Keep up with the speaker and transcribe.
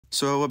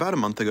So about a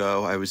month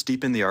ago, I was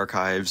deep in the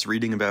archives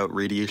reading about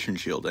radiation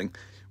shielding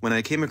when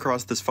I came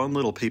across this fun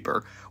little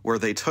paper where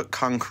they took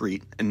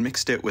concrete and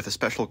mixed it with a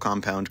special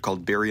compound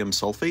called barium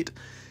sulfate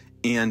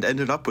and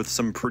ended up with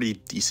some pretty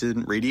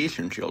decent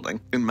radiation shielding.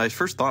 And my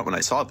first thought when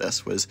I saw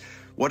this was,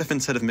 what if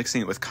instead of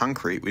mixing it with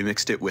concrete, we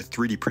mixed it with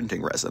 3D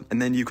printing resin?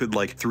 And then you could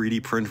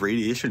 3D print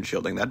radiation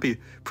shielding. That'd be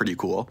pretty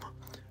cool.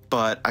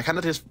 But I kind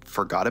of just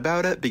forgot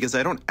about it because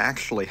I don't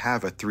actually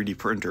have a 3D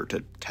printer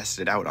to test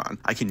it out on.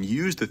 I can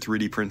use the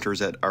 3D printers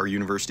at our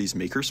university's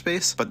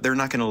makerspace, but they're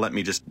not going to let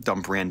me just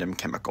dump random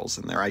chemicals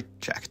in there. I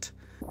checked.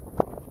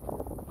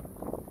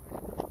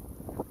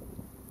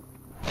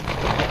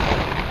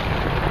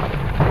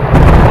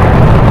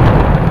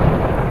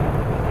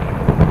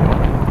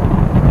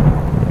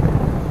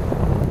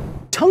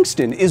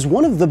 Tungsten is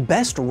one of the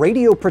best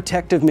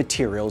radioprotective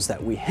materials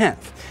that we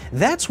have.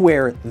 That's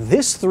where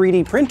this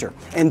 3D printer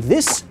and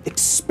this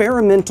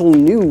experimental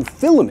new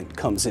filament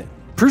comes in.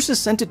 Prusa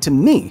sent it to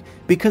me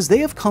because they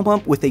have come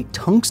up with a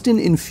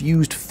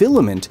tungsten-infused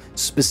filament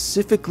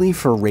specifically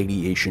for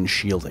radiation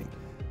shielding.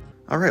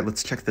 All right,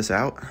 let's check this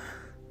out.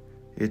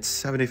 It's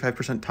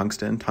 75%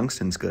 tungsten.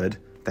 Tungsten's good.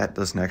 That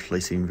doesn't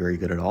actually seem very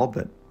good at all,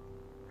 but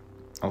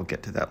I'll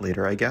get to that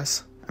later, I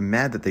guess. I'm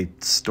mad that they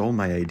stole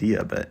my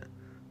idea, but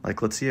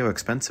let's see how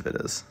expensive it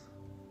is.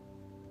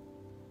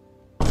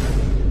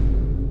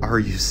 Are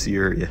you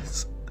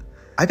serious?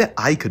 I bet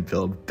I could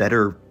build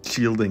better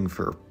shielding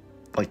for,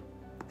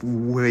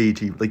 way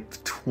cheap,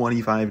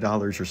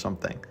 $25 or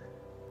something.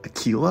 A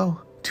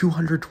kilo?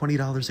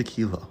 $220 a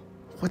kilo.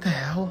 What the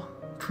hell?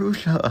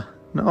 Prusa,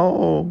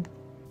 no.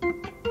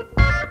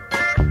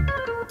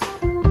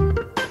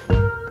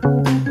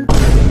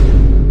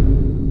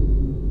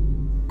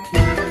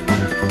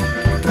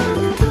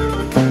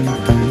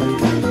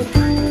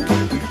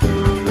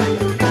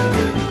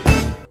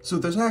 So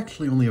there's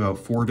actually only about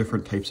 4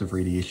 different types of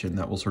radiation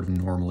that we'll sort of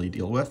normally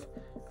deal with.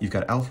 You've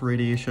got alpha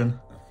radiation,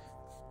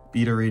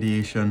 beta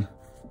radiation,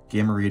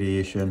 gamma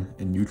radiation,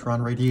 and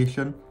neutron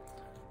radiation.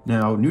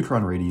 Now,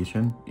 neutron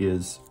radiation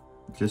is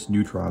just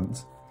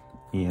neutrons,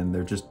 and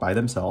they're just by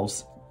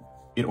themselves.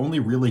 It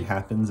only really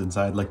happens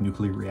inside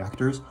nuclear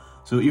reactors,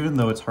 so even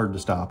though it's hard to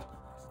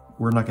stop,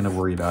 we're not going to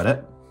worry about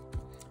it.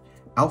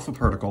 Alpha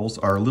particles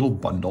are little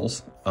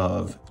bundles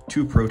of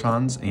 2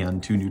 protons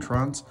and 2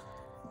 neutrons,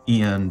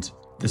 and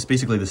it's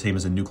basically the same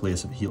as a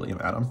nucleus of a helium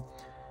atom.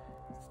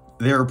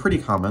 They're pretty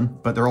common,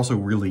 but they're also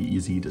really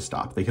easy to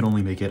stop. They can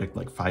only make it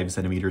at 5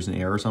 centimeters in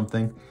air or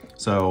something,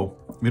 so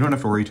we don't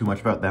have to worry too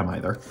much about them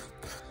either.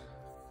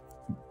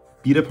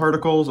 Beta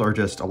particles are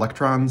just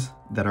electrons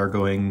that are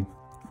going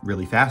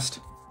really fast.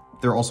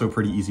 They're also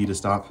pretty easy to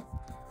stop.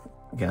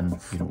 Again,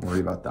 you don't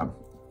worry about them.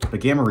 But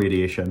gamma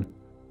radiation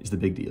is the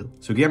big deal.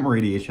 So gamma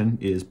radiation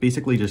is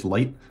basically just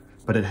light,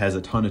 but it has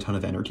a ton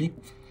of energy.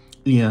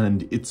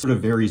 And it sort of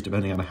varies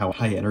depending on how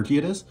high energy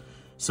it is.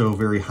 So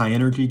very high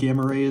energy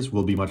gamma rays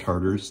will be much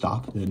harder to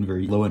stop than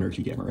very low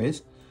energy gamma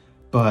rays.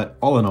 But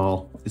all in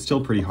all, it's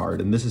still pretty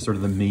hard. And this is sort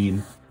of the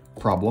main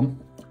problem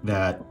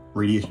that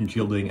radiation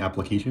shielding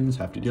applications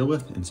have to deal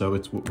with. And so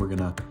it's what we're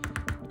gonna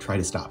try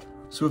to stop.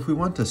 So if we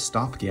want to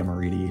stop gamma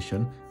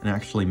radiation and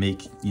actually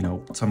make,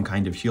 some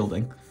kind of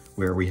shielding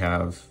where we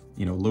have,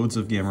 loads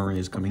of gamma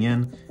rays coming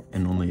in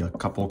and only a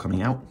couple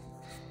coming out,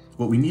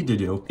 what we need to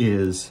do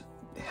is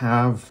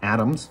have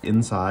atoms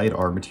inside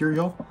our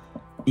material,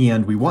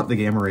 and we want the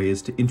gamma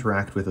rays to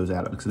interact with those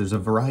atoms. So there's a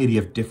variety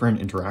of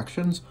different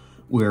interactions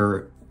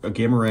where a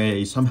gamma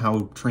ray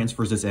somehow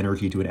transfers its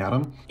energy to an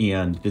atom,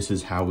 and this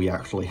is how we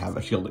actually have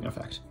a shielding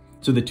effect.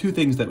 So the 2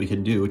 things that we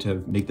can do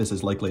to make this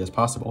as likely as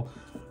possible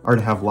are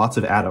to have lots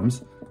of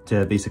atoms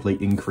to basically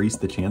increase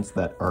the chance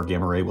that our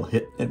gamma ray will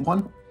hit at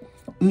one,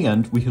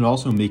 and we can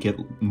also make it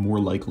more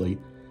likely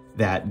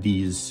that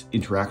these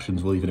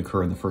interactions will even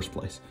occur in the first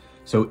place.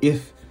 So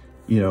if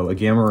a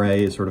gamma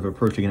ray is sort of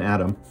approaching an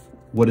atom,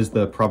 what is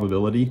the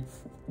probability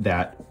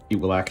that it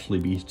will actually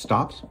be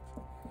stopped?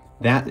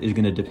 That is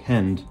going to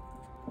depend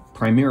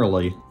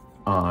primarily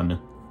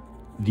on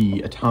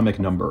the atomic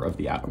number of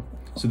the atom.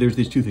 So there's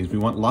these 2 things. We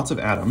want lots of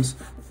atoms,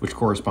 which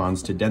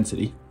corresponds to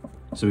density.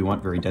 So we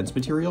want very dense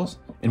materials,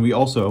 and we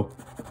also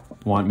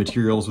want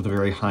materials with a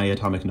very high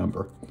atomic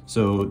number.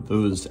 So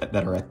those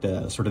that are at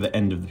the sort of the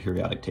end of the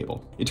periodic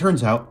table. It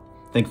turns out,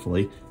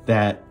 thankfully,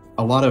 that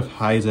a lot of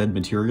high-Z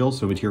materials,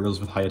 so materials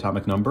with high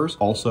atomic numbers,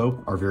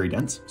 also are very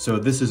dense. So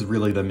this is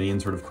really the main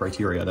sort of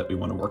criteria that we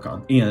want to work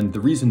on. And the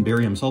reason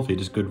barium sulfate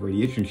is good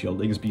radiation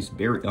shielding is because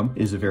barium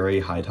is a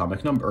very high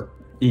atomic number.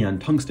 And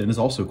tungsten is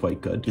also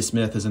quite good.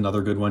 Bismuth is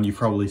another good one. You've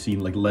probably seen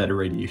lead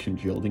radiation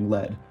shielding.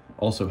 Lead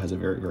also has a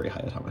very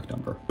high atomic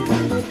number.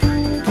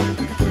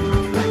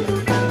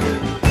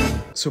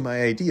 So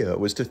my idea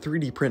was to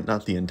 3D print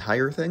not the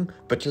entire thing,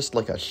 but just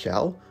a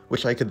shell,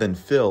 which I could then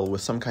fill with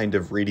some kind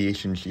of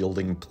radiation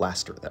shielding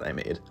plaster that I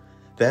made.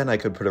 Then I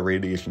could put a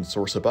radiation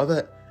source above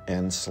it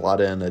and slot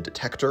in a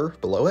detector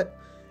below it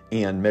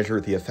and measure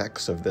the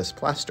effects of this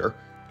plaster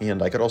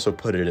And I could also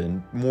put it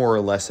in more or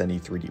less any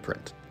 3D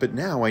print. But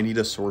now I need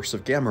a source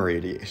of gamma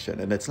radiation,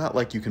 and it's not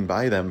like you can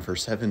buy them for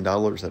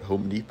 $7 at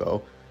Home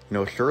Depot. You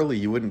know, surely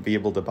you wouldn't be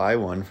able to buy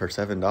one for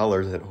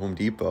 $7 at Home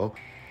Depot.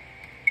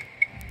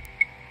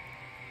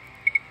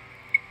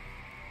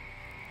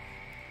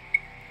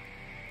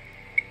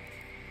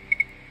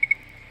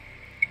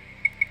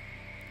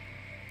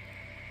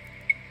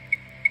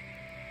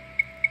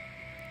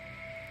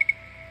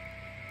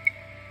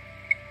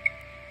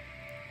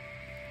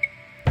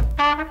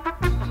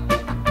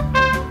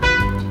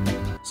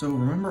 So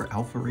remember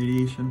alpha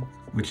radiation,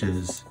 which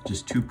is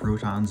just 2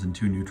 protons and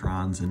 2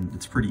 neutrons, and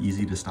it's pretty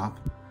easy to stop?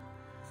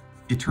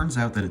 It turns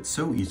out that it's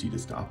so easy to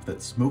stop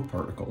that smoke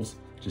particles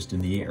just in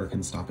the air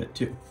can stop it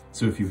too.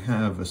 So if you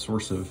have a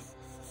source of,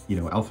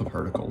 alpha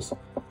particles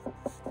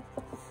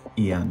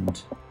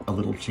and a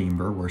little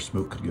chamber where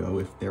smoke could go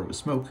if there was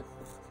smoke,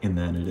 and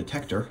then a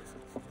detector,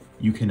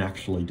 you can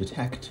actually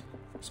detect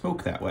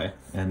smoke that way.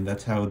 And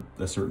that's how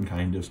a certain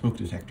kind of smoke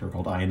detector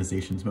called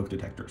ionization smoke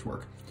detectors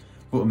work.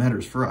 But what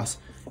matters for us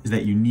is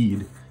that you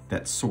need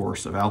that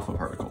source of alpha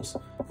particles,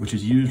 which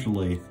is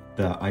usually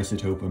the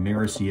isotope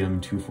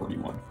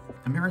americium-241.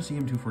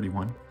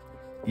 Americium-241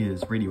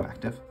 is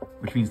radioactive,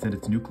 which means that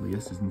its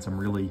nucleus is in some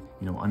really,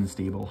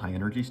 unstable high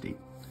energy state.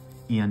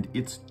 And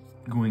it's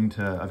going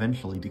to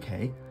eventually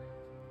decay,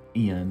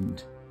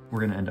 and we're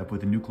going to end up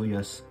with a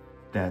nucleus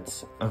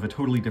that's of a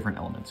totally different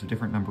element, so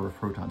different number of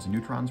protons and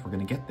neutrons. We're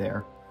going to get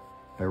there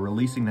by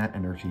releasing that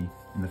energy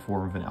in the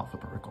form of an alpha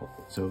particle.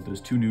 So those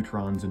 2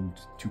 neutrons and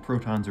 2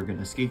 protons are going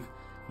to escape,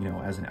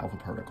 as an alpha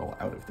particle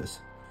out of this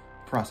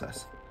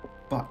process.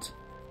 But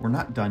we're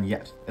not done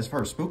yet. As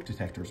far as smoke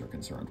detectors are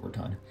concerned, we're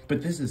done.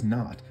 But this is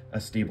not a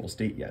stable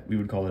state yet. We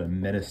would call it a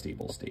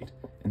metastable state.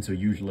 And so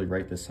usually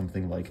write this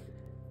something like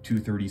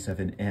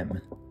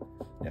 237M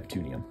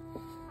Neptunium.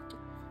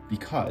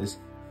 Because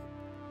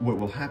what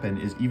will happen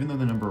is, even though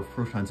the number of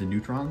protons and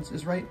neutrons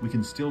is right, we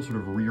can still sort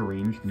of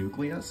rearrange the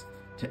nucleus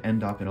to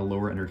end up in a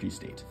lower energy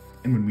state.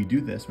 And when we do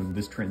this, when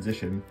this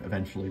transition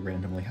eventually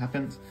randomly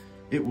happens,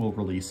 it will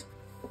release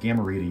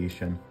gamma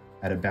radiation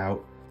at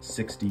about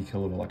 60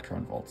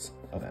 kiloelectron volts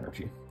of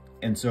energy.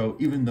 And so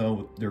even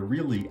though they're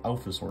really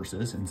alpha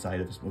sources inside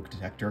of a smoke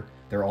detector,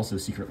 they're also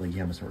secretly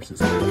gamma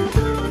sources.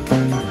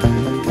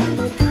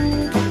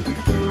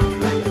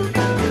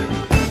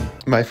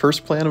 My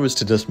first plan was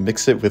to just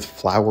mix it with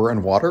flour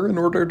and water in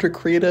order to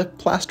create a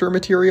plaster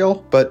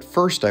material, but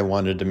first I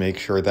wanted to make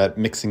sure that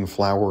mixing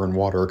flour and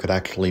water could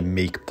actually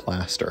make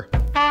plaster.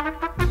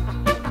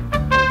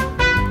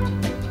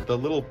 The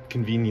little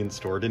convenience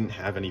store didn't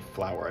have any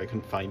flour, I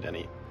couldn't find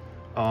any.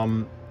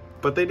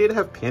 But they did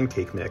have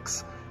pancake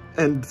mix,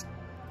 and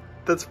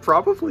that's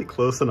probably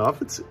close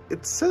enough.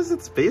 It says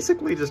it's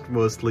basically just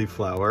mostly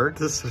flour.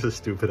 This is a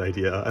stupid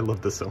idea. I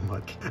love this so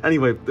much.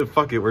 Anyway,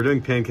 fuck it, we're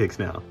doing pancakes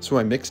now. So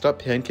I mixed up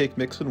pancake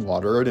mix and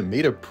water, and it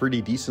made a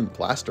pretty decent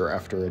plaster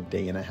after a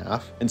day and a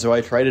half. And so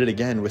I tried it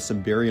again with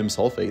some barium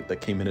sulfate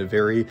that came in a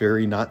very,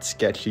 very not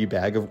sketchy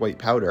bag of white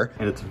powder.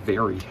 And it's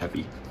very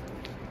heavy.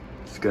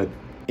 It's good.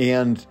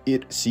 And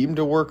it seemed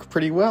to work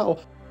pretty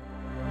well.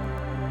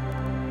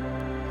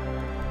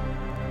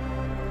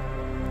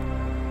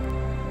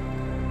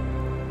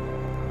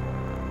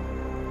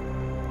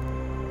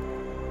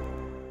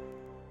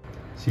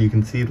 So you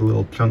can see the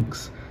little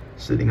chunks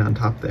sitting on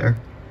top there.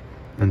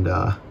 And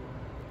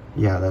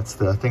yeah, that's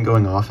the thing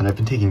going off, and I've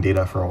been taking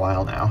data for a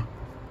while now.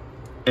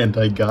 And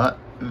I got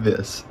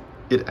this.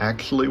 It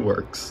actually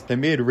works. I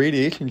made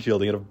radiation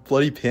shielding out of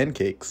bloody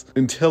pancakes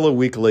until a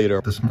week later.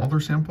 The smaller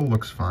sample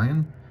looks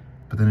fine,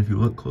 but then if you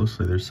look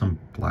closely, there's some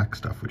black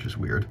stuff, which is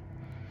weird.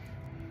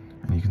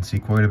 And you can see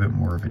quite a bit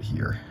more of it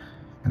here.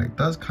 And it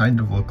does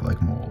kind of look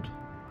like mold,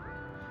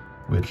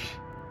 which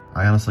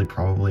I honestly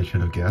probably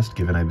should have guessed,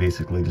 given I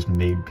basically just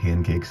made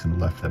pancakes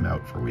and left them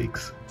out for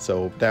weeks.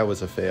 So that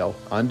was a fail.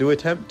 On to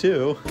attempt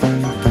 2.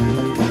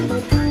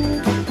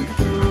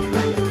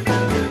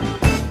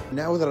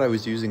 Now that I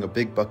was using a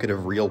big bucket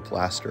of real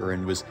plaster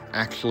and was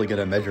actually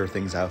gonna measure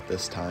things out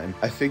this time,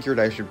 I figured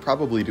I should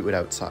probably do it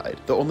outside.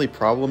 The only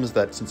problem is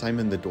that since I'm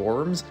in the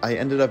dorms, I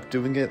ended up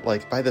doing it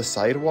like by the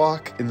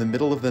sidewalk in the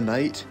middle of the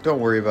night. Don't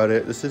worry about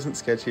it, this isn't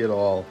sketchy at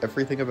all.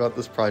 Everything about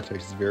this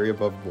project is very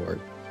above board.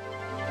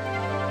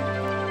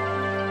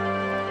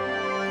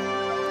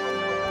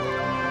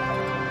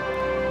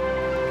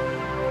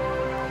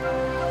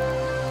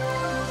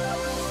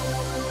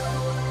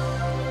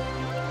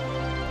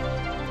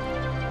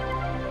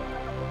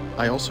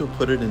 I also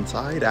put it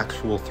inside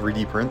actual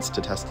 3D prints to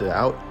test it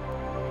out.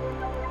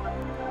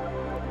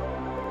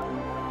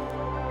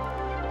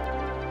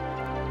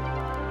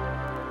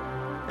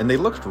 And they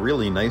looked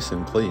really nice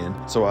and clean,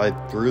 so I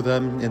threw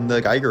them in the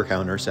Geiger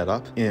counter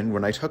setup, and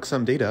when I took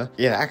some data,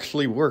 it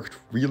actually worked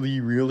really,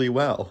 really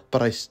well.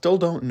 But I still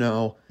don't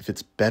know if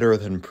it's better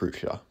than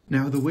Prusa.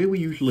 Now, the way we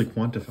usually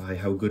quantify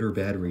how good or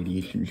bad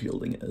radiation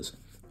shielding is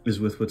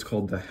with what's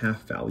called the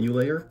half-value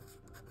layer,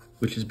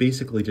 which is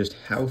basically just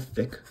how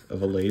thick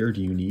of a layer do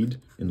you need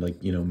in,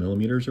 like,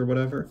 millimeters or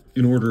whatever,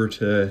 in order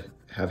to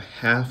have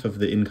half of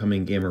the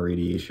incoming gamma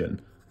radiation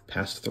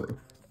pass through.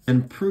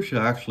 And Prusa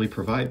actually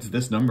provides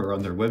this number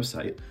on their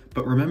website.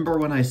 But remember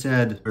when I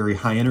said very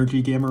high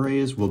energy gamma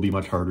rays will be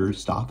much harder to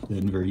stop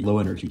than very low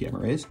energy gamma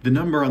rays? The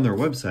number on their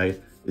website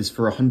is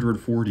for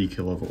 140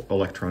 kilovolt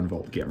electron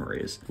volt gamma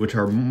rays, which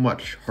are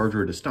much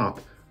harder to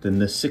stop than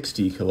the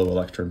 60 kilo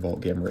electron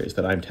volt gamma rays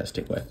that I'm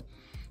testing with.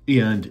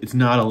 And it's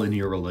not a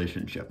linear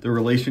relationship. The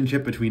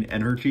relationship between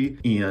energy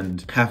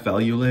and half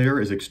value layer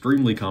is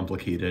extremely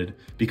complicated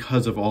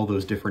because of all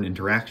those different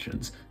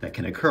interactions that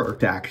can occur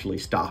to actually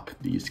stop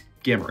these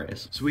gamma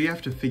rays. So we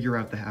have to figure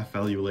out the half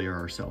value layer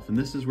ourselves. And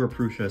this is where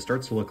Prusa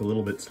starts to look a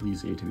little bit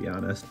sleazy, to be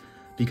honest,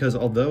 because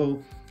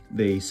although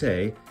they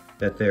say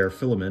that their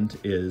filament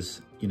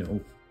is,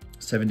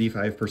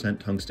 75%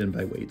 tungsten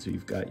by weight. So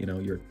you've got,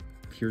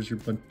 here's your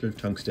bunch of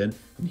tungsten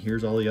and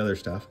here's all the other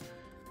stuff.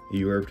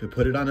 You were to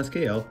put it on a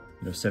scale,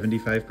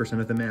 75%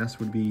 of the mass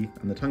would be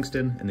on the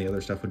tungsten and the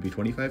other stuff would be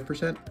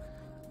 25%.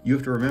 You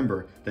have to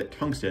remember that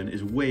tungsten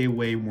is way,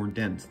 way more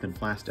dense than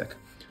plastic.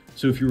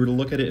 So if you were to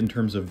look at it in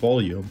terms of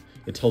volume,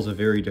 it tells a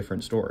very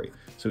different story.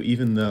 So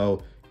even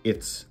though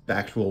the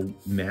actual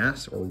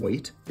mass or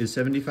weight is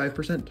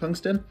 75%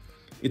 tungsten,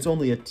 it's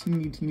only a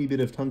teeny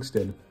bit of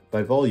tungsten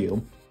by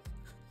volume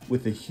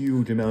with a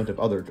huge amount of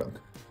other junk.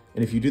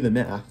 And if you do the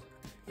math,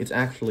 it's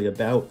actually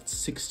about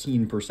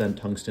 16%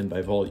 tungsten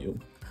by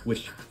volume,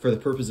 which for the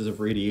purposes of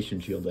radiation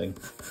shielding,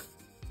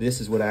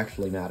 this is what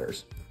actually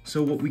matters.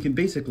 So what we can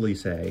basically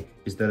say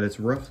is that it's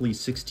roughly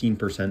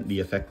 16% the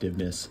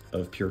effectiveness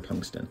of pure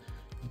tungsten.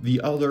 The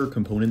other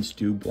components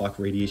do block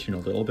radiation a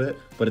little bit,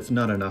 but it's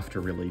not enough to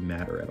really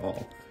matter at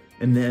all.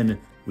 And then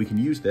we can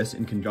use this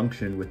in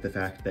conjunction with the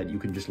fact that you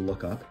can just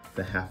look up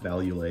the half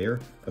value layer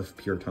of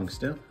pure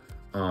tungsten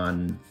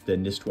on the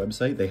NIST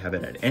website. They have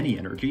it at any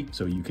energy,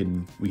 so we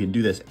can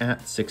do this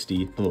at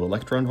 60 kilo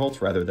electron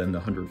volts rather than the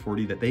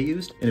 140 that they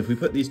used. And if we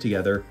put these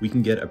together, we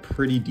can get a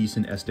pretty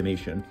decent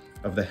estimation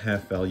of the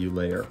half value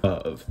layer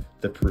of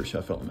the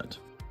Prusa filament.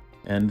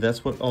 And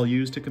that's what I'll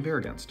use to compare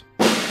against.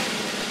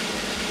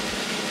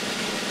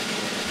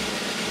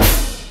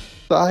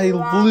 I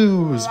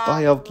lose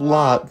by a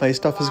lot. My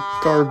stuff is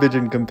garbage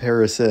in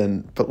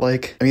comparison. But I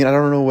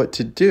don't know what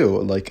to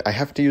do. I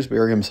have to use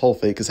barium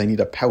sulfate because I need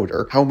a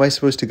powder. How am I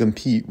supposed to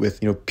compete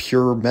with,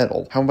 pure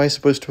metal? How am I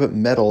supposed to put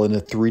metal in a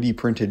 3D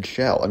printed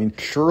shell?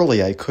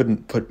 Surely I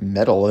couldn't put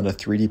metal in a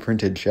 3D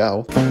printed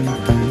shell.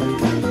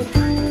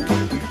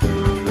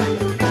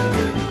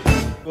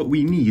 What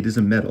we need is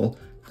a metal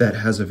that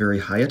has a very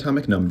high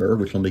atomic number,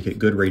 which will make it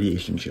good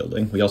radiation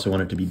shielding. We also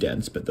want it to be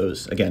dense, but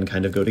those, again,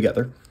 kind of go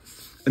together.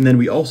 And then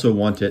we also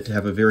want it to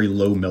have a very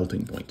low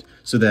melting point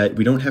so that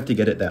we don't have to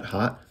get it that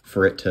hot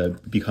for it to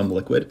become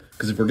liquid.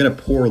 Because if we're going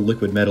to pour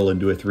liquid metal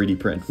into a 3D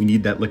print, we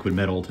need that liquid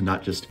metal to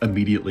not just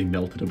immediately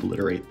melt and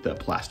obliterate the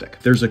plastic.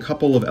 There's a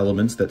couple of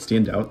elements that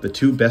stand out. The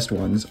two best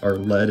ones are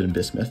lead and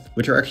bismuth,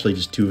 which are actually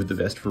just two of the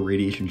best for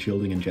radiation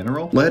shielding in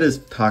general. Lead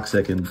is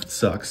toxic and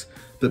sucks.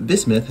 But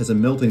bismuth has a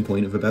melting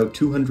point of about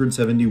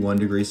 271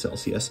 degrees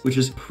Celsius, which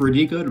is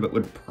pretty good, but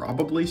would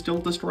probably still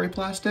destroy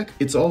plastic.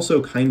 It's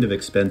also kind of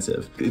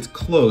expensive. It's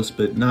close,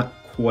 but not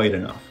quite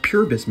enough.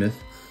 Pure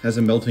bismuth has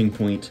a melting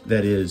point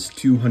that is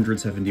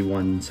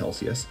 271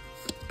 Celsius.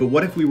 But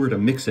what if we were to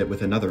mix it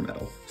with another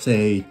metal,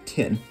 say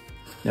tin?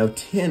 Now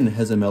tin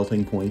has a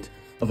melting point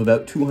of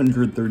about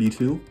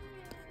 232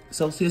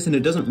 Celsius, and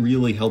it doesn't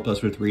really help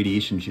us with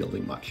radiation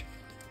shielding much.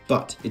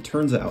 But it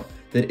turns out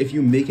that if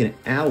you make an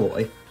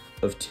alloy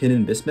of tin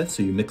and bismuth,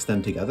 so you mix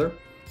them together,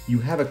 you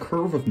have a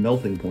curve of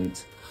melting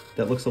points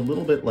that looks a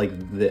little bit like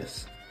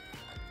this.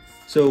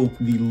 So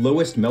the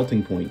lowest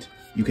melting point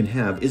you can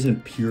have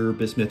isn't pure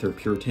bismuth or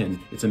pure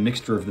tin, it's a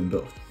mixture of them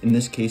both. In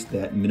this case,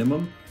 that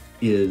minimum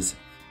is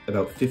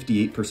about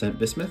 58%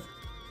 bismuth,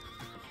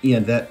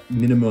 and that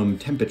minimum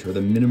temperature,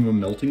 the minimum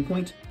melting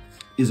point,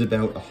 is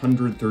about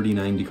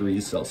 139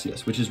 degrees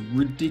Celsius, which is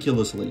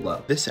ridiculously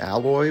low. This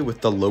alloy with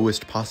the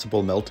lowest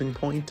possible melting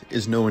point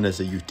is known as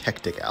a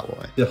eutectic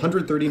alloy. The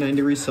 139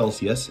 degrees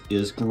Celsius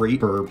is great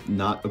for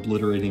not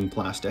obliterating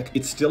plastic.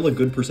 It's still a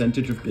good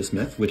percentage of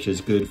bismuth, which is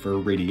good for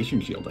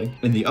radiation shielding.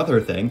 And the other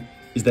thing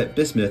is that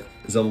bismuth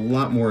is a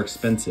lot more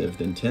expensive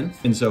than tin.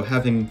 And so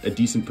having a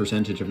decent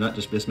percentage of not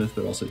just bismuth,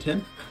 but also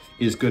tin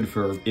is good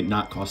for it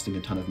not costing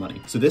a ton of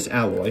money. So this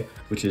alloy,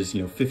 which is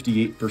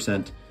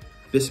 58%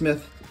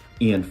 bismuth,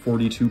 and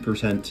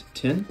 42%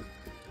 tin,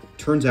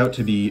 turns out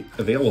to be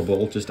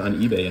available just on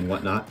eBay and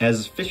whatnot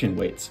as fishing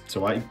weights.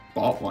 So I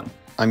bought one.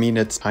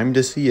 It's time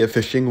to see if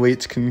fishing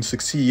weights can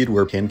succeed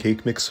where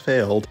pancake mix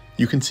failed.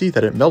 You can see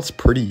that it melts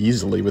pretty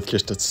easily with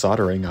just a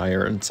soldering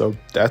iron, so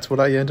that's what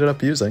I ended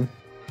up using.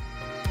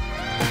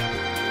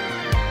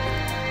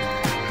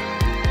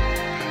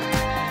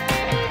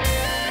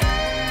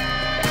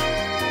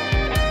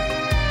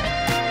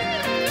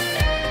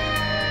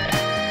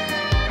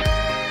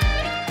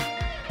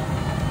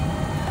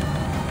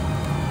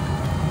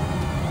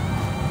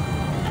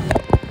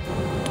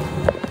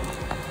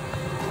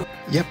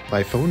 Yep,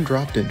 my phone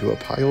dropped into a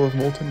pile of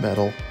molten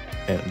metal,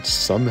 and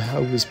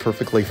somehow was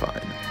perfectly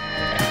fine.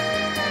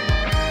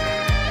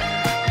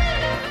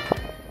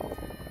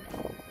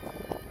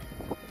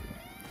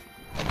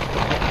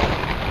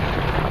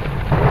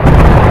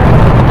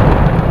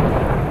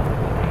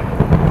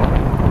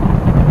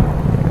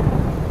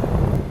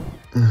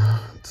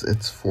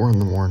 It's 4 in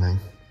the morning.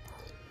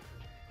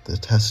 The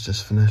test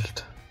just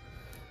finished.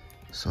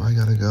 So I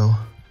gotta go.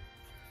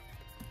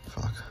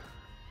 Fuck.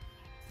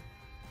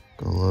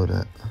 Go load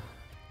it.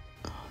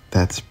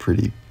 That's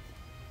pretty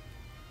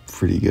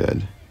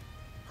good.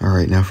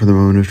 Alright, now for the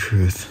moment of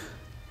truth.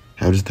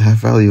 How does the half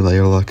value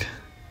layer look?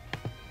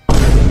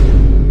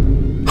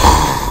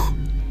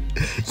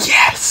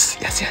 Yes!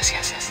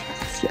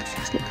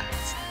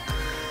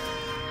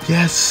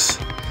 Yes!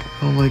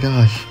 Oh my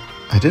gosh.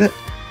 I did it.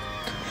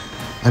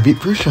 I beat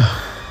Prusa.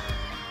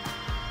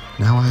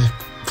 Now I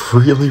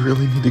really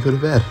need to go to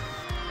bed.